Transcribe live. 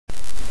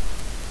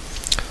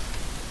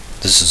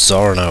This is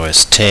Zorin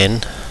OS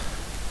 10,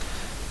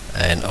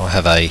 and I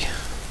have a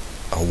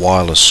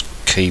wireless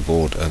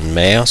keyboard and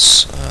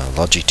mouse,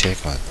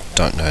 Logitech. I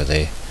don't know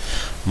their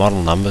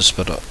model numbers,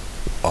 but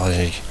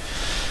I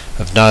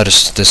have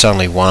noticed there's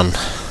only one,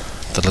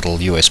 the little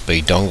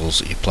USB dongles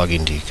that you plug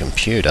into your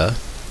computer.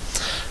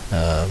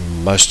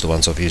 Most of the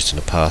ones I've used in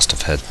the past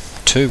have had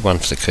two, one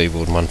for the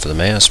keyboard and one for the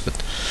mouse, but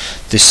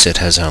this set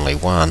has only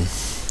one.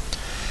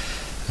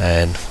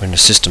 And we're in the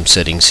system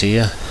settings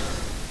here,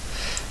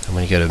 and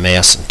when you go to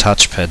mouse and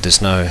touchpad,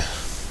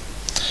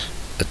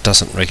 it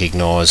doesn't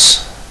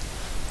recognise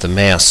the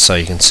mouse, so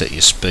you can set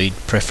your speed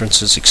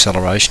preferences,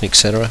 acceleration,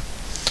 etc.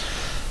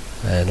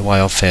 And the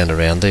way I've found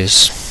around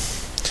this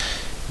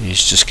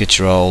is just get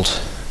your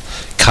old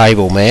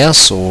cable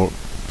mouse, or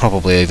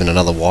probably even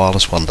another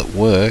wireless one that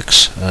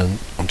works, and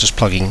I'm just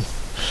plugging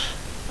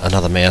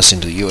another mouse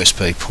into the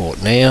USB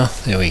port now.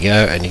 There we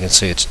go, and you can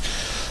see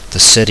the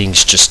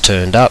settings just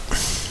turned up.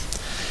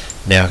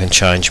 Now I can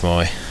change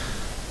my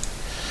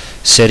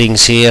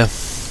settings here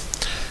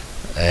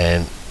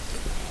and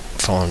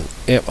find,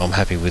 yep, I'm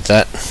happy with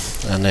that.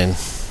 And then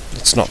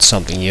it's not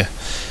something you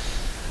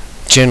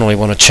generally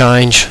want to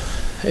change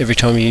every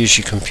time you use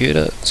your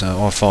computer,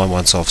 so I find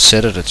once I've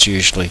set it, it's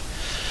usually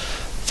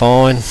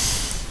fine.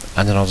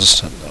 And then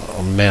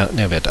I'm now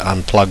about to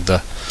unplug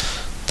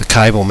the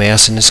cable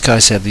mouse, in this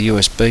case out of the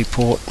USB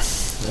port,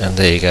 and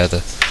there you go,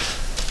 the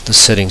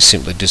settings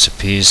simply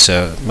disappears.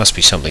 So it must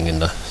be something in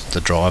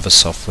the driver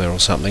software or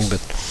something, but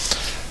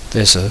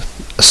there's a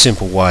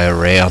simple way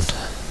around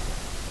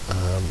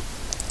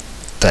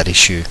that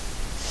issue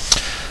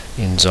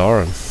in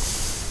Zorin.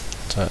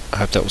 So I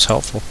hope that was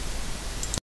helpful.